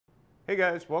Hey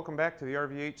guys, welcome back to the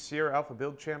RV-8 Sierra Alpha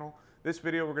build channel. This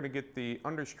video we're going to get the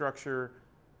understructure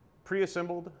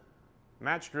pre-assembled,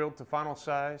 match drilled to final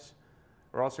size.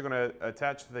 We're also going to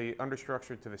attach the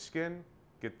understructure to the skin,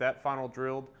 get that final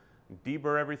drilled,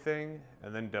 deburr everything,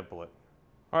 and then dimple it.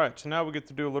 Alright, so now we get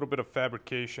to do a little bit of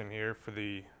fabrication here for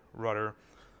the rudder.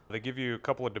 They give you a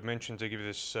couple of dimensions. They give you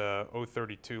this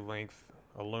 032 length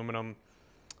aluminum,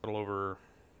 a little over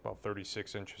about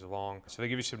 36 inches long. So they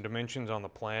give you some dimensions on the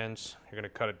plans. You're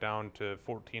going to cut it down to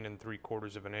 14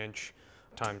 3/4 of an inch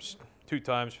times 2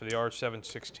 times for the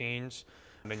R716s.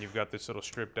 And then you've got this little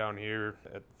strip down here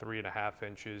at 3.5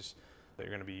 inches that you're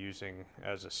going to be using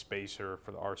as a spacer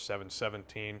for the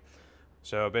R717.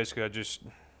 So basically I just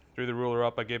threw the ruler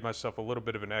up. I gave myself a little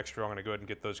bit of an extra. I'm going to go ahead and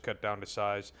get those cut down to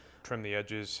size, trim the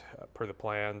edges per the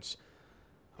plans.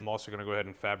 I'm also going to go ahead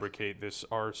and fabricate this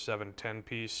R710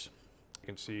 piece. You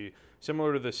can see,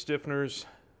 similar to the stiffeners,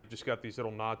 you've just got these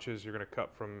little notches. You're going to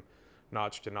cut from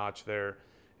notch to notch there.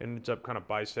 It ends up kind of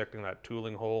bisecting that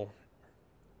tooling hole.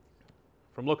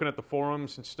 From looking at the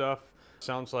forums and stuff, it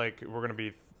sounds like we're going to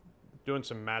be doing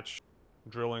some match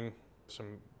drilling,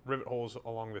 some rivet holes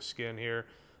along the skin here,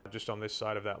 just on this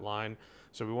side of that line.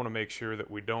 So we want to make sure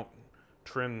that we don't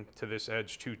trim to this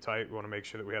edge too tight. We want to make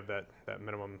sure that we have that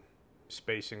minimum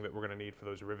spacing that we're going to need for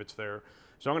those rivets there.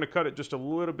 So I'm going to cut it just a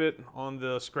little bit on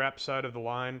the scrap side of the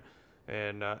line,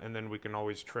 and then we can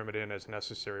always trim it in as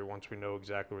necessary once we know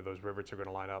exactly where those rivets are going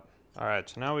to line up. All right,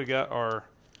 so now we got our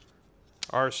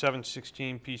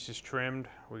R716 pieces trimmed.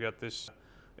 We got this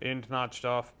end notched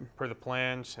off per the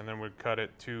plans, and then we cut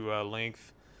it to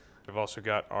length. We've also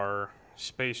got our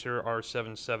spacer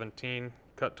R717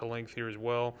 cut to length here as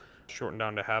well, shortened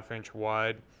down to 1/2 inch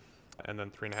wide and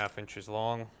then 3.5 inches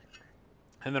long.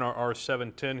 And then our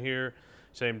R710 here,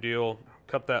 same deal,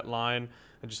 cut that line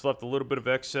and just left a little bit of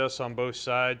excess on both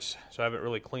sides. So I haven't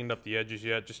really cleaned up the edges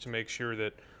yet, just to make sure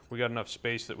that we got enough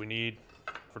space that we need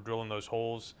for drilling those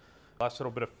holes. Last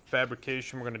little bit of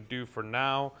fabrication we're going to do for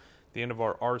now, the end of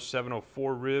our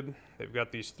R704 rib. They've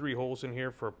got these 3 holes in here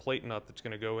for a plate nut that's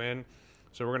going to go in.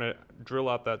 So we're going to drill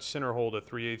out that center hole to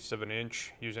 3/8 of an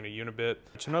inch using a unibit.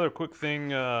 It's another quick thing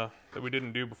that we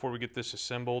didn't do before we get this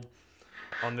assembled.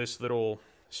 On this little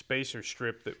spacer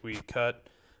strip that we cut,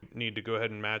 need to go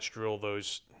ahead and match drill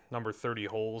those number 30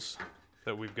 holes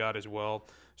that we've got as well.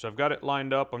 So I've got it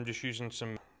lined up. I'm just using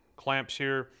some clamps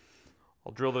here.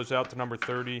 I'll drill those out to number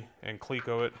 30 and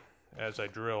cleco it as I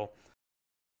drill.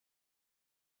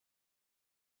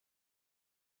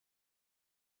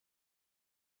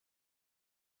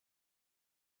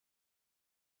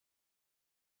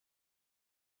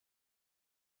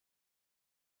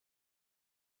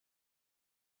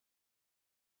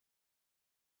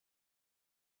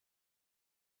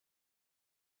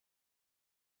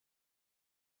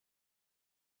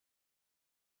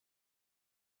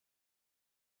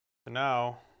 So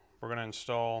now we're going to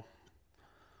install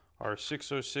our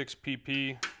 606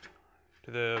 PP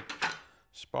to the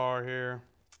spar here.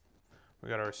 We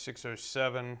got our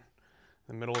 607 in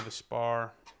the middle of the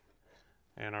spar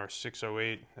and our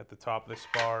 608 at the top of the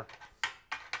spar.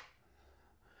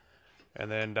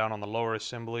 And then down on the lower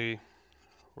assembly,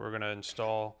 we're going to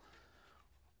install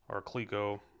our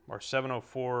cleco, our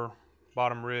 704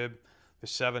 bottom rib, the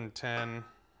 710,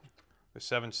 the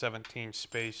 717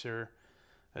 spacer,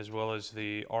 as well as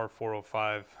the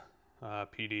R405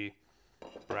 PD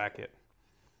bracket.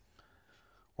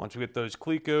 Once we get those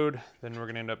clecoed, then we're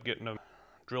going to end up getting them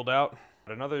drilled out.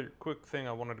 But another quick thing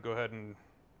I wanted to go ahead and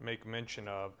make mention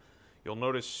of, you'll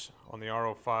notice on the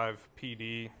R05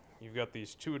 PD, you've got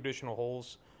these 2 additional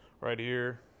holes right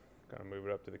here. Kind of move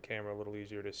it up to the camera a little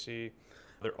easier to see.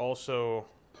 They're also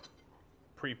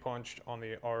pre-punched on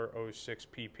the R06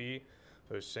 PP,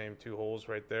 those same 2 holes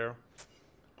right there.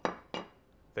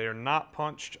 They are not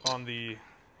punched on the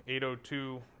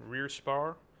 802 rear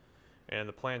spar, and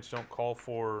the plans don't call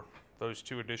for those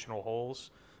 2 additional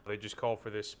holes. They just call for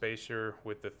this spacer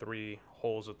with the 3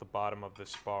 holes at the bottom of the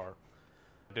spar.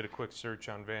 I did a quick search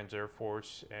on Vans Air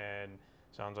Force, and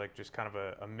sounds like just kind of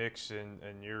a mix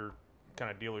and your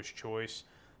kind of dealer's choice.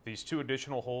 These 2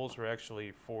 additional holes are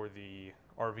actually for the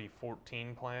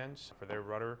RV-14 plans for their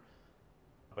rudder,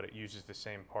 but it uses the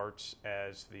same parts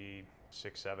as the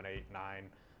 6, 7, 8, 9,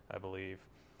 I believe.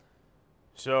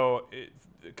 So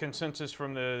consensus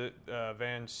from the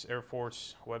Vans Air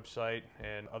Force website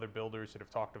and other builders that have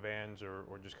talked to Vans or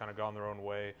just kind of gone their own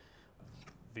way,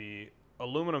 the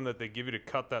aluminum that they give you to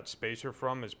cut that spacer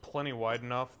from is plenty wide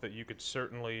enough that you could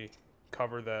certainly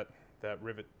cover that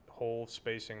rivet hole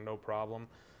spacing no problem.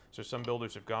 So some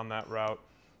builders have gone that route.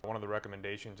 One of the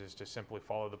recommendations is to simply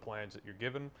follow the plans that you're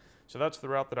given. So that's the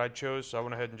route that I chose. So I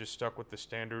went ahead and just stuck with the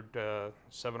standard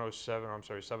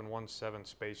 717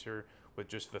 spacer with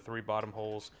just the 3 bottom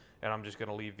holes. And I'm just going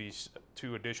to leave these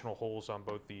 2 additional holes on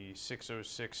both the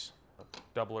 606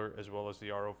 doubler as well as the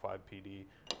R05 PD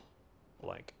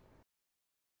blank.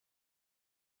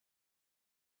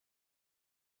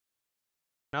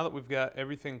 Now that we've got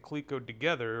everything clecoed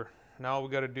together, now all we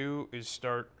got to do is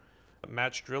start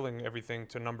match drilling everything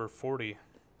to number 40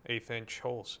 1/8"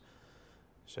 holes.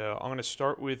 So I'm going to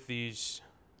start with these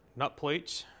nut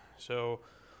plates. So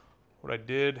what I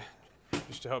did,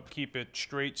 just to help keep it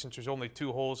straight, since there's only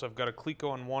 2 holes, I've got a cleco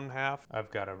on one half,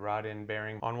 I've got a rod-end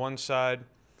bearing on one side,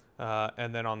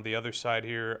 and then on the other side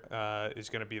here is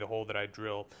going to be the hole that I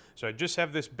drill. So I just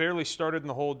have this barely started in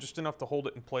the hole, just enough to hold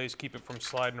it in place, keep it from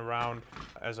sliding around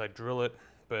as I drill it,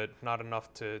 but not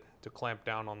enough to clamp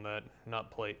down on that nut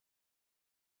plate.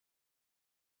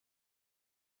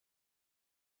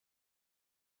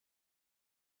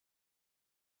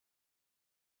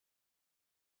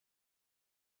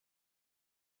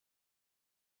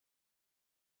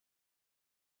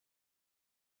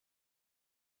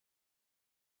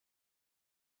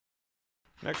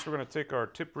 Next, we're going to take our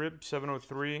tip rib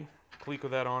 703, cleco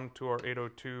that onto our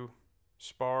 802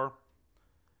 spar,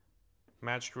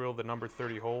 match drill the number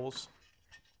 30 holes.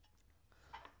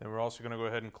 Then we're also going to go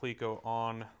ahead and cleco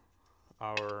on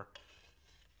our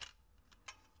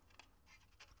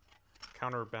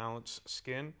counterbalance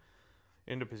skin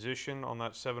into position on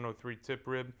that 703 tip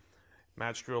rib,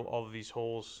 match drill all of these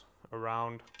holes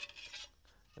around,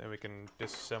 then we can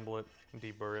disassemble it,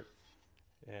 deburr it,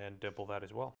 and dimple that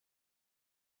as well.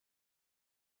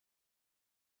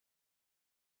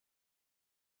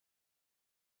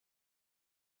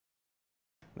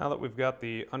 Now that we've got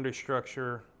the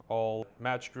understructure all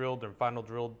match drilled and final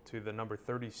drilled to the number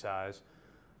 30 size,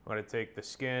 I'm going to take the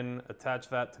skin, attach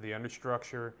that to the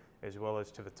understructure as well as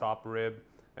to the top rib,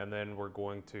 and then we're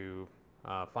going to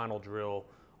final drill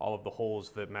all of the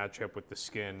holes that match up with the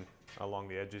skin along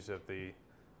the edges of the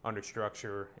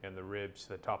understructure and the ribs,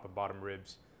 the top and bottom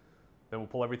ribs. Then we'll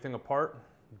pull everything apart,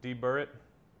 deburr it,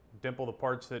 dimple the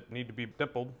parts that need to be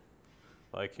dimpled,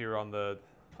 like here on the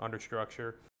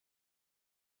understructure.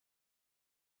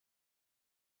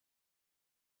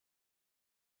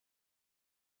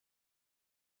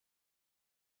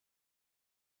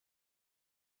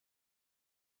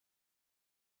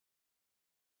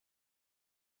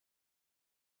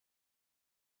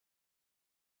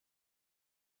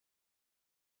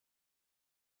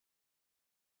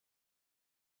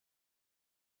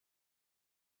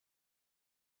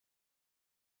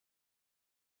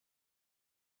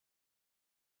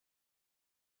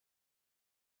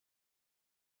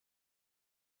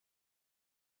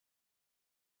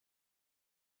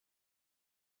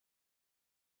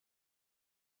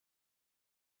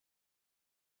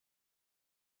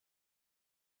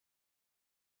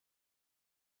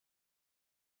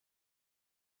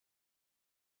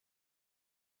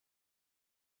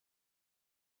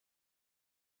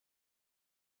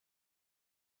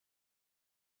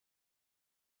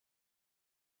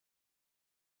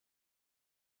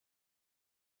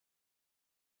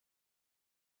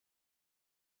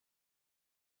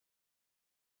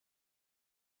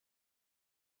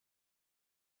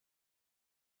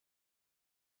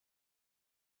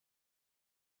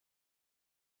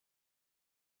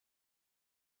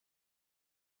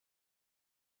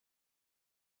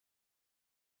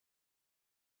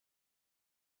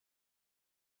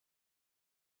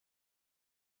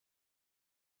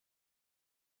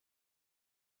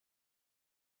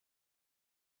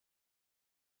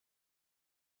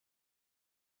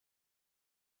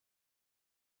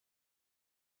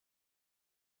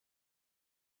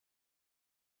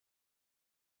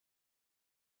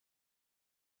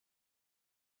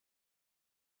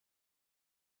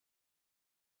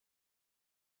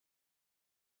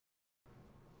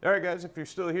 All right, guys, if you're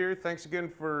still here, thanks again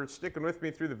for sticking with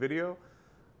me through the video.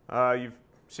 You've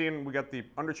seen we got the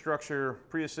understructure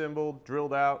pre-assembled,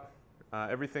 drilled out,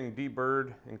 everything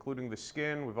deburred, including the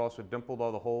skin. We've also dimpled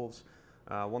all the holes.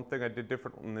 One thing I did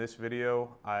different in this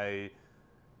video, I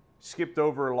skipped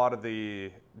over a lot of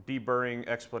the deburring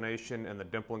explanation and the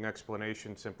dimpling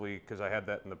explanation simply because I had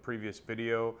that in the previous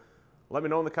video. Let me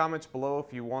know in the comments below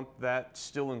if you want that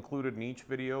still included in each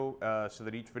video, so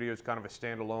that each video is kind of a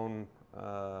standalone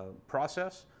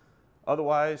process.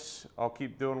 Otherwise, I'll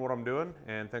keep doing what I'm doing,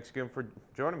 and thanks again for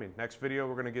joining me. Next video,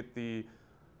 we're going to get the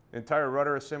entire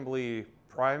rudder assembly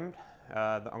primed.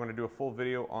 I'm going to do a full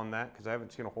video on that because I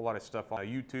haven't seen a whole lot of stuff on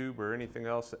YouTube or anything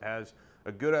else that has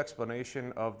a good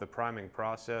explanation of the priming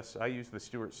process. I use the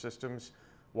Stewart Systems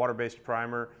water-based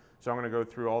primer. So I'm going to go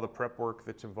through all the prep work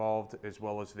that's involved, as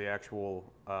well as the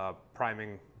actual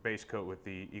priming base coat with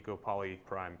the Eco Poly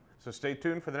Prime. So stay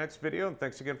tuned for the next video, and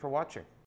thanks again for watching.